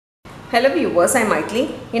Hello viewers, I am Maitli.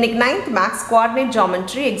 இன்னைக்கு 9th Max Coordinate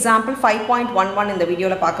Geometry example 5.11 இந்த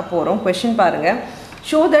வீடியோல பார்க்க போறோம். Question பாருங்க.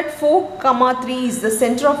 Show that 4, 3 is the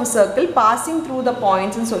center of a circle passing through the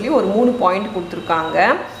points ன்னு சொல்லி ஒரு 3 பாயிண்ட் கொடுத்திருக்காங்க.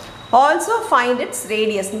 Also find its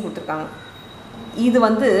radius ன்னு கொடுத்திருக்காங்க. இது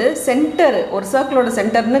வந்து சென்டர் ஒரு சர்க்கிளோட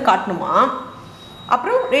சென்டர்னு காட்டணுமா?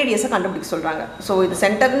 அப்புறம் ரேடியஸை கண்டுபிடிக்க சொல்றாங்க. ஸோ இது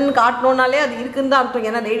சென்டர்னு காட்டணும்னாலே அது இருக்குன்னு தான் அர்த்தம்.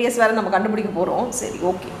 ஏன்னா ரேடியஸ் வேற நம்ம கண்டுபிடிக்க போறோம். சரி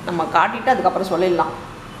ஓகே, நம்ம காட்டிட்டு அதுக்கப்புறம் சொல்லிடலாம்.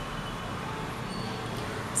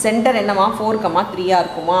 சென்டர் என்னமா 4, 3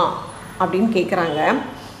 இருக்குமா அப்படின்னு கேட்குறாங்க.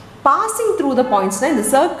 பாசிங் த்ரூ த பாயிண்ட்ஸ்னால் இந்த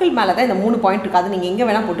சர்க்கிள் மேலே தான் இந்த 3 பாயிண்ட் இருக்குது. அது நீங்கள் எங்கே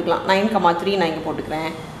வேணால் போட்டுக்கலாம். 9, 3 நான் இங்கே போட்டுக்கிறேன்.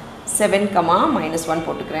 7, -1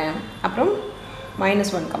 போட்டுக்கிறேன். அப்புறம்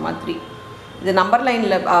 -1, 3 இது நம்பர்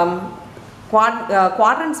லைனில்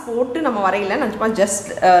குவாட்ரன்ஸ் போட்டு நம்ம வரையில நான் சும்மா ஜஸ்ட்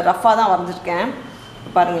ரஃபாக தான் வரைஞ்சிருக்கேன்.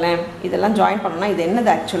 பாருங்களேன், இதெல்லாம் ஜாயின் பண்ணோன்னா இது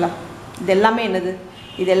என்னது ஆக்சுவலாக? இது எல்லாமே என்னது?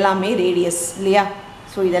 இது எல்லாமே ரேடியஸ் இல்லையா?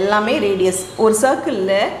 ஸோ இது எல்லாமே ரேடியஸ். ஒரு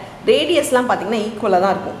சர்க்கிளில் ரேடியஸ்லாம் பார்த்திங்கன்னா ஈக்குவலாக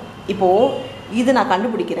தான் இருக்கும். இப்போது இது நான்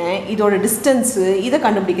கண்டுபிடிக்கிறேன், இதோட டிஸ்டன்ஸு இதை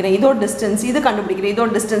கண்டுபிடிக்கிறேன், இதோட டிஸ்டன்ஸ் இது கண்டுபிடிக்கிறேன்,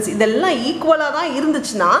 இதோட டிஸ்டன்ஸ் இதெல்லாம் ஈக்குவலாக தான்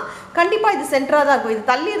இருந்துச்சுன்னா கண்டிப்பாக இது சென்டராக தான் இருக்கும். இது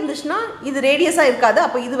தள்ளி இருந்துச்சுன்னா இது ரேடியஸாக இருக்காது.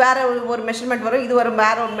 அப்போ இது வேறு ஒரு மெஷர்மெண்ட் வரும், இது ஒரு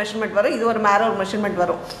வேறு ஒரு மெஷர்மெண்ட் வரும், இது ஒரு வேறு ஒரு மெஷர்மெண்ட்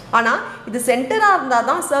வரும். ஆனால் இது சென்டராக இருந்தால்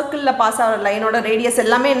தான் சர்க்கிளில் பாஸ் ஆகிற லைனோட ரேடியஸ்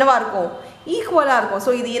எல்லாமே என்னவாக இருக்கும்? ஈக்குவலாக இருக்கும்.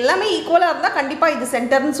 ஸோ இது எல்லாமே ஈக்குவலாக இருந்தால் கண்டிப்பாக இது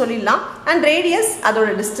சென்டர்னு சொல்லிடலாம். அண்ட் ரேடியஸ்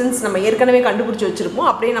அதோட டிஸ்டன்ஸ் நம்ம ஏற்கனவே கண்டுபிடிச்சி வச்சுருப்போம்.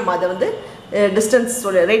 அப்படியே நம்ம அதை வந்து டிஸ்டன்ஸ்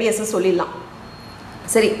ரேடியஸை சொல்லிடலாம்.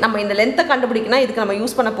 சரி, நம்ம இந்த லென்த்தை கண்டுபிடிக்கணும். இதுக்கு நம்ம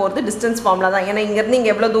யூஸ் பண்ண போகிறது டிஸ்டன்ஸ் ஃபார்முலா தான். ஏன்னா இங்கேருந்து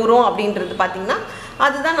இங்கே எவ்வளோ தூரம் அப்படின்றது பார்த்திங்கன்னா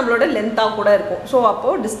அதுதான் நம்மளோட லென்த்தாக கூட இருக்கும். ஸோ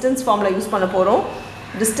அப்போது டிஸ்டன்ஸ் ஃபார்முலா யூஸ் பண்ண போகிறோம்.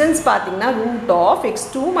 டிஸ்டன்ஸ் பார்த்திங்கன்னா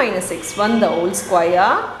 √(x2 - x1) the whole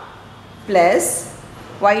square plus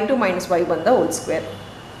y2 - y1 the whole square.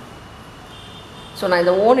 So நான்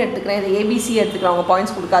இந்த ஓன் எடுத்துக்கிறேன், இது ஏபிசி எடுத்துக்கிறேன். அவங்க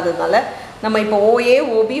பாயிண்ட்ஸ் கொடுக்காததுனால நம்ம இப்போ ஓஏ,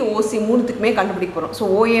 ஓபி, ஓசி மூணுத்துக்குமே கண்டுபிடிக்க போகிறோம். ஸோ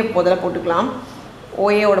ஓஏ முதல்ல போட்டுக்கலாம்.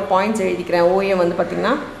 ஓஏவோட பாயிண்ட்ஸ் எழுதிக்கிறேன். ஓஏ வந்து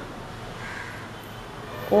பார்த்திங்கன்னா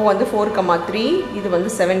ஓ வந்து 4, 3, இது வந்து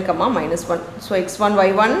 7, -1. ஸோ x1,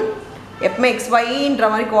 y1 எப்பவுமே xyன்ற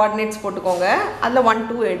மாதிரி கோஆர்டினேட்ஸ் போட்டுக்கோங்க. அதில் 1,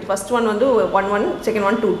 2 எழுது. ஃபஸ்ட் ஒன் வந்து 1, 1, செகண்ட்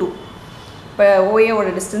ஒன் 2, 2. இப்போ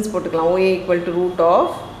ஓஏவோட டிஸ்டன்ஸ் போட்டுக்கலாம். OA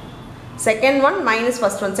 = second one minus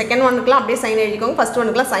first one. Second ஒனுக்குலாம் அப்படியே சைன் எழுதிக்கோங்க, ஃபஸ்ட்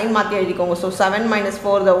ஒனுக்குலாம் சைன் மாற்றி எழுதிக்கோங்க. So 7 -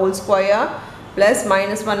 4 the whole square plus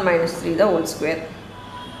 -1 - 3 the whole square.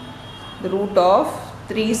 The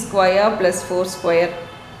 √3 square plus 4 square.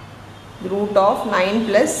 The √9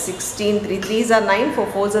 plus 16. 3 3s are 9, 4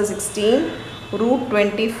 4s are 16.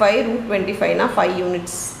 √25. √25 na 5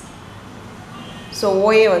 units. So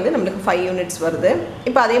OA வந்து நம்மளுக்கு 5 units வருது.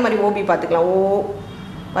 இப்போ அதே மாதிரி ஓபி பார்த்துக்கலாம். ஓ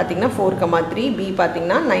பார்த்திங்கன்னா 4, 3, பி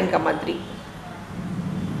பார்த்திங்கன்னா 9, 3.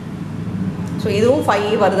 ஸோ இதுவும்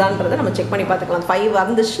 5 வருதான்றதை நம்ம செக் பண்ணி பார்த்துக்கலாம். 5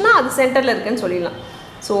 வந்துச்சுன்னா அது சென்டரில் இருக்குன்னு சொல்லிடலாம்.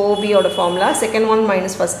 So ஓபியோட formula second one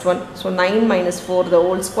minus first one. So 9 - 4 the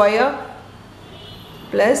whole square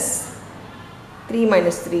plus 3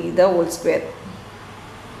 - 3 the whole square.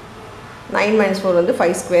 9 - 4 வந்து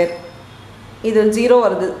 5 ஸ்கொயர். இது 0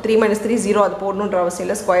 வருது. 3 - 3 0, அது போடணுன்ற அவசியம்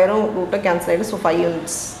இல்லை. ஸ்கொயரும் ரூட்டும் கேன்சல் ஆகிடும். So 5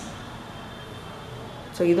 units.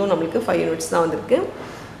 ஸோ இதுவும் நம்மளுக்கு 5 units தான் வந்திருக்கு.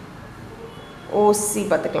 ஓசி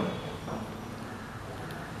பார்த்துக்கலாம்.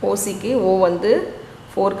 ஓசிக்கு ஓ வந்து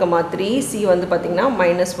 4, 3, சி வந்து பார்த்திங்கன்னா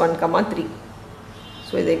 -1, 3.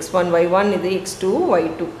 ஸோ இது x1, y1, இது x2,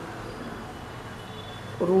 y2.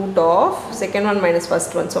 Second one minus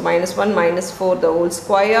first one. So -1 - 4 the whole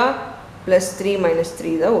square plus 3 -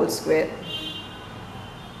 3 the whole square.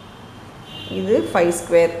 இது 5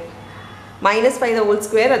 ஸ்கொயர். -5 the whole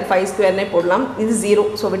square, அது 5 ஸ்கொயர்னே போடலாம். இது 0,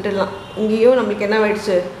 ஸோ விட்டுடலாம். இங்கேயும் நம்மளுக்கு என்ன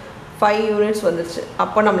ஆயிடுச்சு? 5 units வந்துடுச்சு.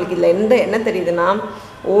 அப்போ நம்மளுக்கு இதில் என்ன தெரியுதுன்னா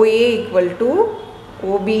OA =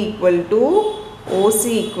 OB = OC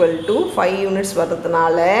 = 5 units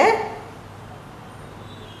வர்றதுனால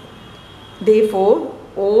therefore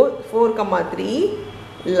O 4, 3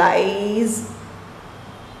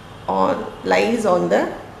 lies on the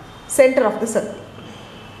center of the circle.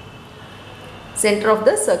 Center of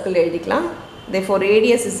the circle எழுதிக்கலாம். therefore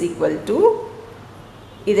radius is equal to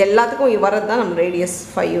இது எல்லாத்துக்கும் வரது தான் நம்ம ரேடியஸ்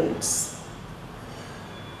 5 units.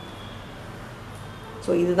 ஸோ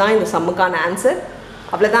இதுதான் இந்த சம்முக்கான ஆன்சர்.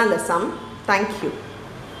 அவ்வளோதான் இந்த சம். தேங்க்யூ.